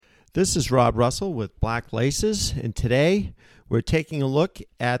This is Rob Russell with Black Laces, and today we're taking a look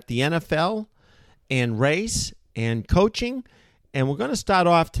at the NFL and race and coaching, and we're going to start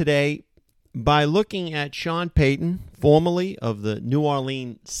off today by looking at Sean Payton, formerly of the New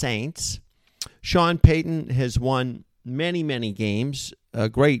Orleans Saints. Sean Payton has won many games.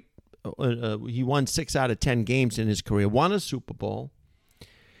 He won 6 out of 10 games in his career, won a Super Bowl.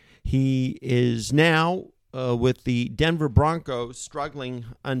 He is now with the Denver Broncos struggling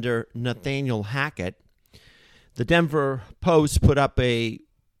under Nathaniel Hackett. The Denver Post put up a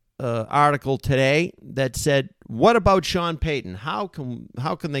article today that said, "What about Sean Payton? How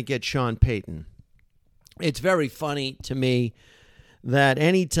can they get Sean Payton?" It's very funny to me that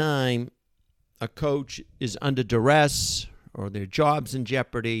anytime a coach is under duress or their job's in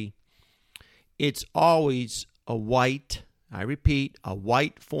jeopardy, it's always a white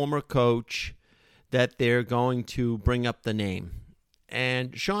former coach that they're going to bring up the name.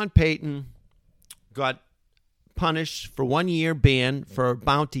 And Sean Payton got punished for 1 year ban for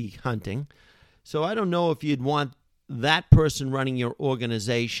bounty hunting. So I don't know if you'd want that person running your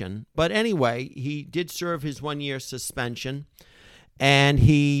organization. But anyway, he did serve his 1 year suspension. And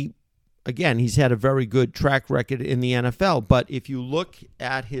he's had a very good track record in the NFL. But if you look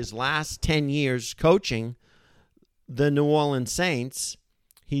at his last 10 years coaching the New Orleans Saints,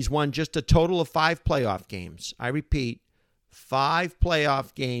 he's won just a total of 5 playoff games. I repeat, 5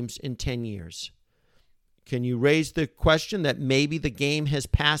 playoff games in 10 years. Can you raise the question that maybe the game has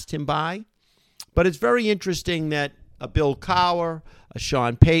passed him by? But it's very interesting that a Bill Cowher, a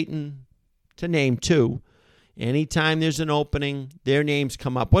Sean Payton, to name 2, anytime there's an opening, their names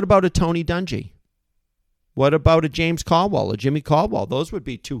come up. What about a Tony Dungy? What about a James Caldwell, a Jimmy Caldwell? Those would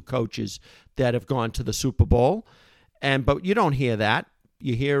be 2 coaches that have gone to the Super Bowl. But you don't hear that.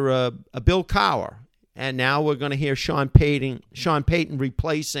 You hear a Bill Cowher, and now we're going to hear Sean Payton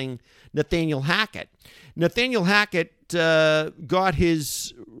replacing Nathaniel Hackett. Nathaniel Hackett got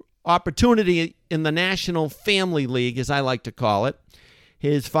his opportunity in the National Family League, as I like to call it.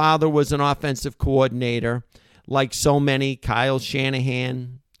 His father was an offensive coordinator, like so many, Kyle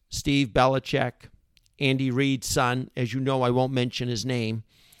Shanahan, Steve Belichick, Andy Reid's son. As you know, I won't mention his name.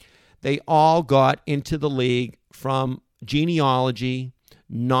 They all got into the league from genealogy,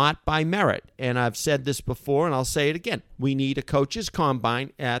 not by merit. And I've said this before, and I'll say it again. We need a coach's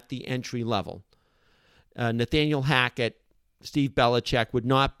combine at the entry level. Nathaniel Hackett, Steve Belichick would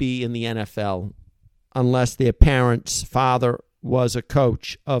not be in the NFL unless their parents' father was a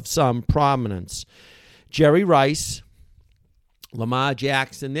coach of some prominence. Jerry Rice, Lamar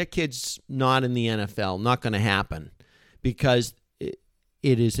Jackson, their kids not in the NFL, not going to happen because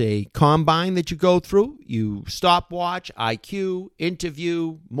it is a combine that you go through. You stopwatch, IQ,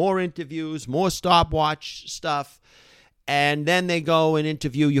 interview, more interviews, more stopwatch stuff, and then they go and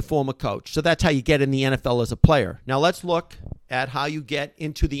interview your former coach. So that's how you get in the NFL as a player. Now let's look at how you get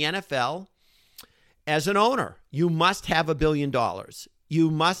into the NFL as an owner. You must have $1 billion. You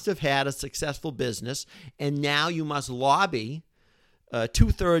must have had a successful business, and now you must lobby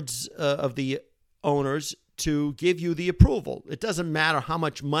 2/3 of the owners to give you the approval. It doesn't matter how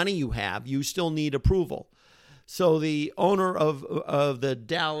much money you have, you still need approval. So the owner of the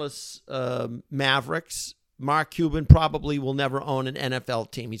Dallas Mavericks, Mark Cuban, probably will never own an NFL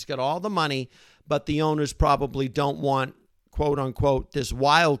team. He's got all the money, but the owners probably don't want, quote unquote, this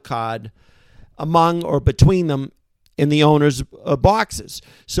wild card among or between them in the owners' boxes.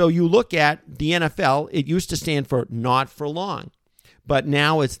 So you look at the NFL, it used to stand for not for long, but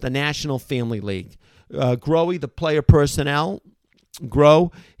now it's the National Family League. Growy, the player personnel,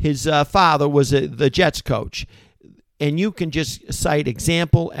 his father was the Jets coach. And you can just cite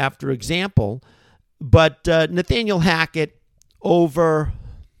example after example. But Nathaniel Hackett over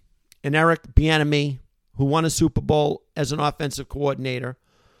an Eric Bieniemy, who won a Super Bowl as an offensive coordinator,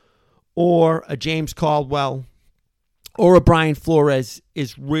 or a James Caldwell, or a Brian Flores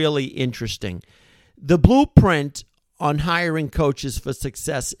is really interesting. The blueprint on hiring coaches for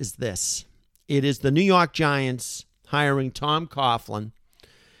success is this. It is the New York Giants hiring Tom Coughlin,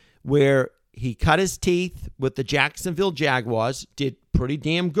 where he cut his teeth with the Jacksonville Jaguars, did pretty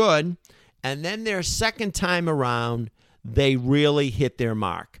damn good, and then their second time around, they really hit their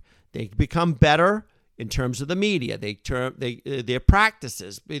mark. They become better in terms of the media. Their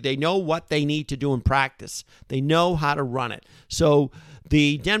practices. They know what they need to do in practice. They know how to run it. So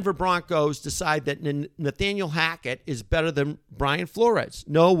the Denver Broncos decide that Nathaniel Hackett is better than Brian Flores.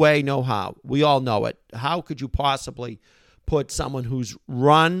 No way, no how. We all know it. How could you possibly put someone who's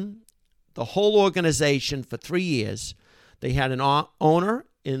run the whole organization for 3 years? They had an owner,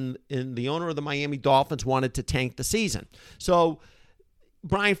 the owner of the Miami Dolphins wanted to tank the season. So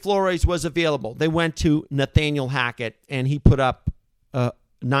Brian Flores was available, they went to Nathaniel Hackett, and he put up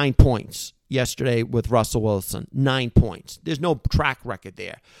 9 points yesterday with Russell Wilson. 9 points. There's no track record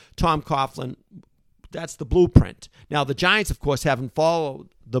there. Tom Coughlin, that's the blueprint. Now, the Giants, of course, haven't followed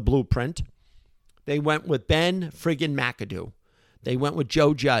the blueprint. They went with Ben friggin' McAdoo. They went with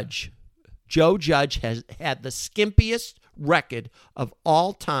Joe Judge. Joe Judge has had the skimpiest record of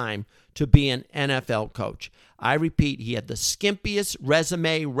all time to be an NFL coach. I repeat, he had the skimpiest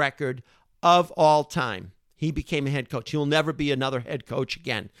resume record of all time. He became a head coach. He'll never be another head coach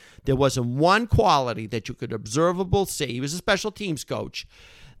again. There wasn't one quality that you could observable see. He was a special teams coach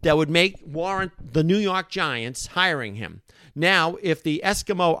that would warrant the New York Giants hiring him. Now, if the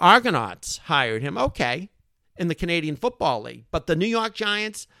Eskimo Argonauts hired him, okay, in the Canadian Football League. But the New York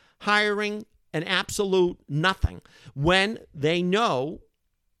Giants hiring an absolute nothing when they know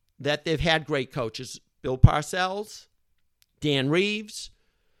that they've had great coaches. Bill Parcells, Dan Reeves,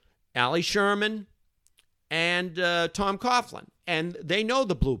 Allie Sherman, and Tom Coughlin. And they know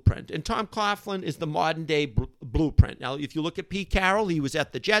the blueprint. And Tom Coughlin is the modern-day blueprint. Now, if you look at Pete Carroll, he was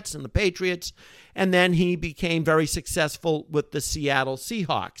at the Jets and the Patriots, and then he became very successful with the Seattle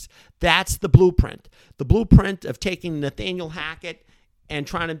Seahawks. That's the blueprint. The blueprint of taking Nathaniel Hackett and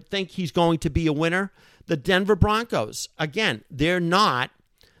trying to think he's going to be a winner. The Denver Broncos, again, they're not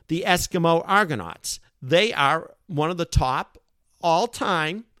the Eskimo Argonauts. They are one of the top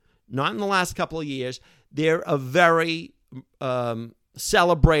all-time, not in the last couple of years. They're a very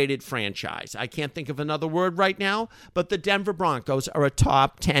celebrated franchise. I can't think of another word right now, but the Denver Broncos are a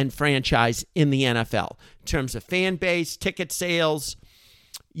top 10 franchise in the NFL. In terms of fan base, ticket sales,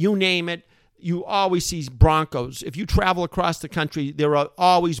 you name it, you always see Broncos. If you travel across the country, there are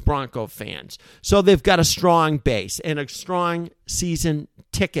always Bronco fans. So they've got a strong base and a strong season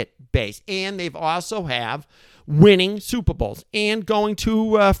ticket base. And they've also have winning Super Bowls and going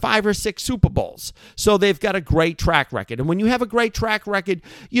to 5 or 6 Super Bowls. So they've got a great track record. And when you have a great track record,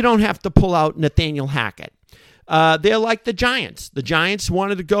 you don't have to pull out Nathaniel Hackett. They're like the Giants. The Giants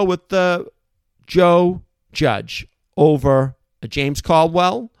wanted to go with Joe Judge over James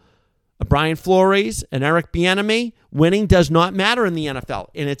Caldwell, Brian Flores, and Eric Bieniemy. Winning does not matter in the NFL,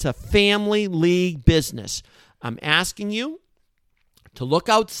 and it's a family league business. I'm asking you to look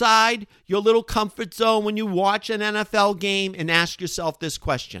outside your little comfort zone when you watch an NFL game and ask yourself this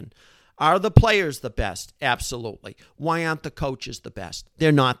question. Are the players the best? Absolutely. Why aren't the coaches the best?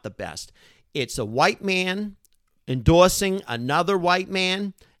 They're not the best. It's a white man endorsing another white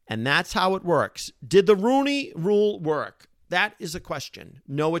man, and that's how it works. Did the Rooney Rule work? That is a question.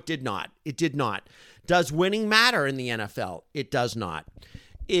 No, it did not. It did not. Does winning matter in the NFL? It does not.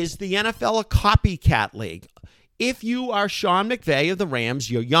 Is the NFL a copycat league? If you are Sean McVay of the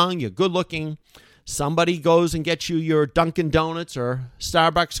Rams, you're young, you're good looking, somebody goes and gets you your Dunkin' Donuts or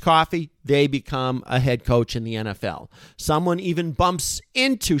Starbucks coffee, they become a head coach in the NFL. Someone even bumps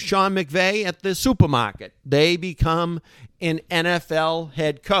into Sean McVay at the supermarket, they become an NFL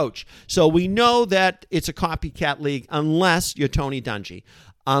head coach. So we know that it's a copycat league unless you're Tony Dungy,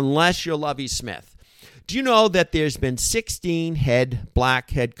 unless you're Lovie Smith. Do you know that there's been 16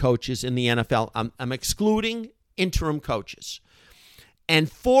 black head coaches in the NFL? I'm excluding interim coaches.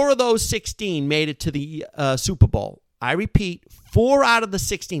 And 4 of those 16 made it to the Super Bowl. I repeat, 4 out of the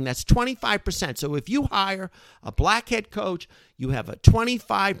 16. That's 25%. So if you hire a black head coach, you have a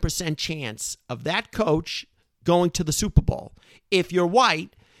 25% chance of that coach going to the Super Bowl. If you're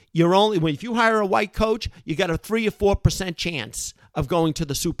white, if you hire a white coach, you got a 3 or 4% chance of going to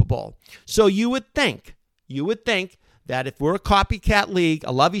the Super Bowl. So you would think that if we're a copycat league,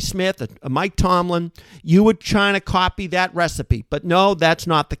 a Lovie Smith, a Mike Tomlin, you would try to copy that recipe. But no, that's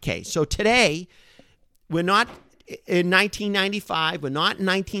not the case. So today, we're not in 1995. We're not in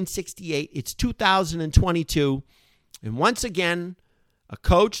 1968. It's 2022. And once again, a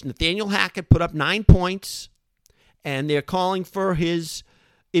coach, Nathaniel Hackett, put up 9 points, and they're calling for his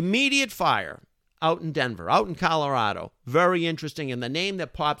immediate fire out in Denver, out in Colorado. Very interesting. And the name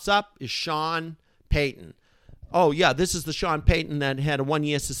that pops up is Sean Payton. Oh, yeah, this is the Sean Payton that had a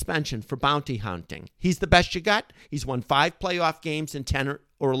 1-year suspension for bounty hunting. He's the best you got. He's won 5 playoff games in 10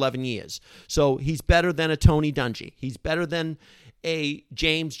 or 11 years. So he's better than a Tony Dungy. He's better than a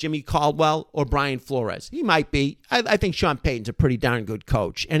Jimmy Caldwell or Brian Flores. He might be. I think Sean Payton's a pretty darn good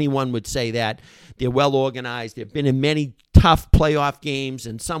coach. Anyone would say that. They're well organized. They've been in many tough playoff games,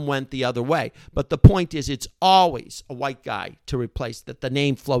 and some went the other way. But the point is, it's always a white guy to replace that. The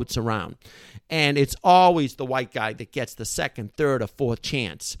name floats around. And it's always the white guy that gets the second, third, or fourth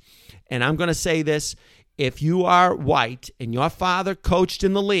chance. And I'm going to say this. if you are white and your father coached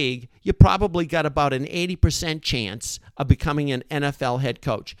in the league, you probably got about an 80% chance of becoming an NFL head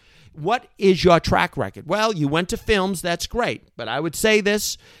coach. What is your track record? Well, you went to films. That's great. But I would say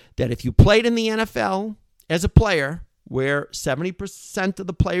this, that if you played in the NFL as a player, where 70% of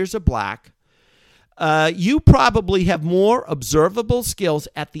the players are black, you probably have more observable skills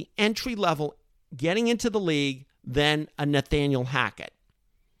at the entry level getting into the league than a Nathaniel Hackett.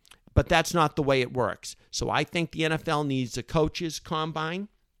 But that's not the way it works. So I think the NFL needs a coaches combine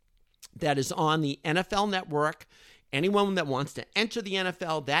that is on the NFL network. Anyone that wants to enter the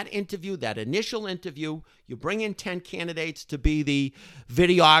NFL, that interview, that initial interview, you bring in 10 candidates to be the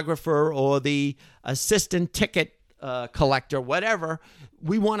videographer or the assistant ticket collector, whatever.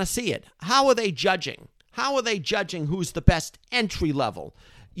 We want to see it. How are they judging? How are they judging who's the best entry level?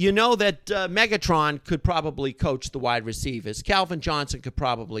 You know that Megatron could probably coach the wide receivers. Calvin Johnson could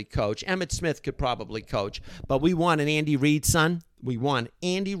probably coach. Emmitt Smith could probably coach. But we want an Andy Reid son. We want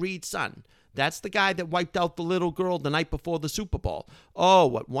Andy Reid's son. That's the guy that wiped out the little girl the night before the Super Bowl. Oh,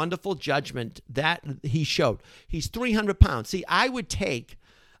 what wonderful judgment that he showed. He's 300 pounds. See, I would take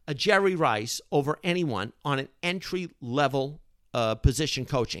a Jerry Rice over anyone on an entry-level position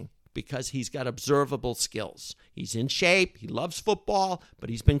coaching, because he's got observable skills. He's in shape. He loves football, but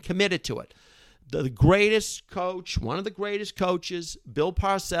he's been committed to it. The greatest coach, one of the greatest coaches, Bill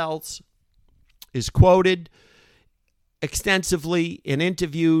Parcells, is quoted extensively and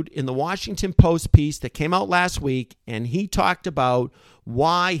interviewed in the Washington Post piece that came out last week, and he talked about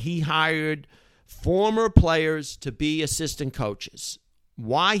why he hired former players to be assistant coaches,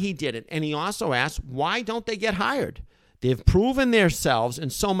 why he did it. And he also asked, why don't they get hired? They've proven themselves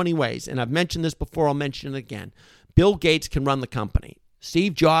in so many ways. And I've mentioned this before. I'll mention it again. Bill Gates can run the company.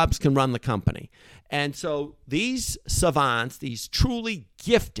 Steve Jobs can run the company. And so these savants, these truly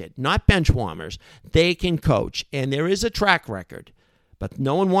gifted, not bench warmers, they can coach. And there is a track record, but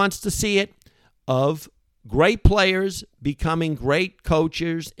no one wants to see it, of great players becoming great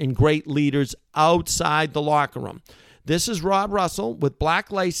coaches and great leaders outside the locker room. This is Rob Russell with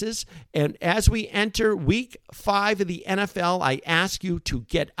Black Laces, and as we enter Week 5 of the NFL, I ask you to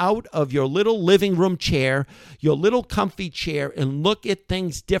get out of your little living room chair, your little comfy chair, and look at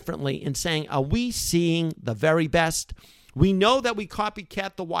things differently and saying, are we seeing the very best? We know that we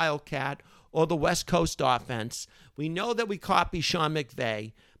copycat the Wildcat or the West Coast offense. We know that we copy Sean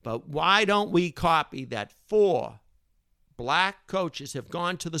McVay, but why don't we copy that 4 black coaches have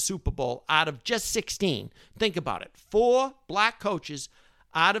gone to the Super Bowl out of just 16. Think about it. 4 black coaches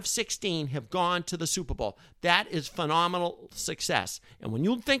out of 16 have gone to the Super Bowl. That is phenomenal success. And when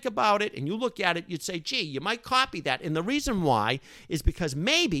you think about it and you look at it, you'd say, gee, you might copy that. And the reason why is because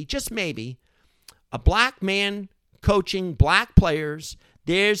maybe, just maybe, a black man coaching black players,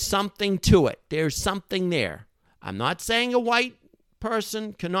 there's something to it. There's something there. I'm not saying a white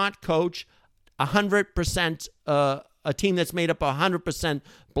person cannot coach 100% a team that's made up of 100%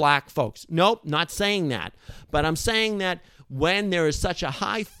 black folks. Nope, not saying that. But I'm saying that when there is such a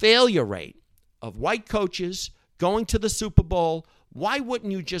high failure rate of white coaches going to the Super Bowl, why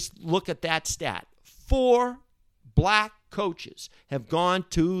wouldn't you just look at that stat? 4 black coaches have gone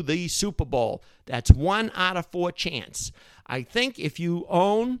to the Super Bowl. That's 1 out of 4 chance. I think if you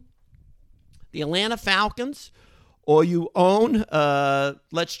own the Atlanta Falcons, or you own,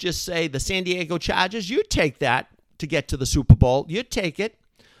 let's just say, the San Diego Chargers, you'd take that to get to the Super Bowl. You'd take it,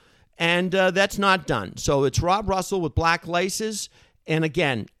 and that's not done. So it's Rob Russell with Black Laces. And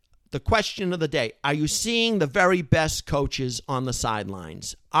again, the question of the day, are you seeing the very best coaches on the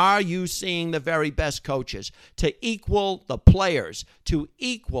sidelines? Are you seeing the very best coaches to equal the players, to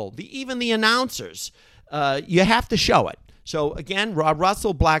equal even the announcers? You have to show it. So again, Rob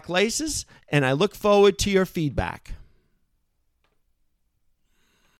Russell, Black Laces, and I look forward to your feedback.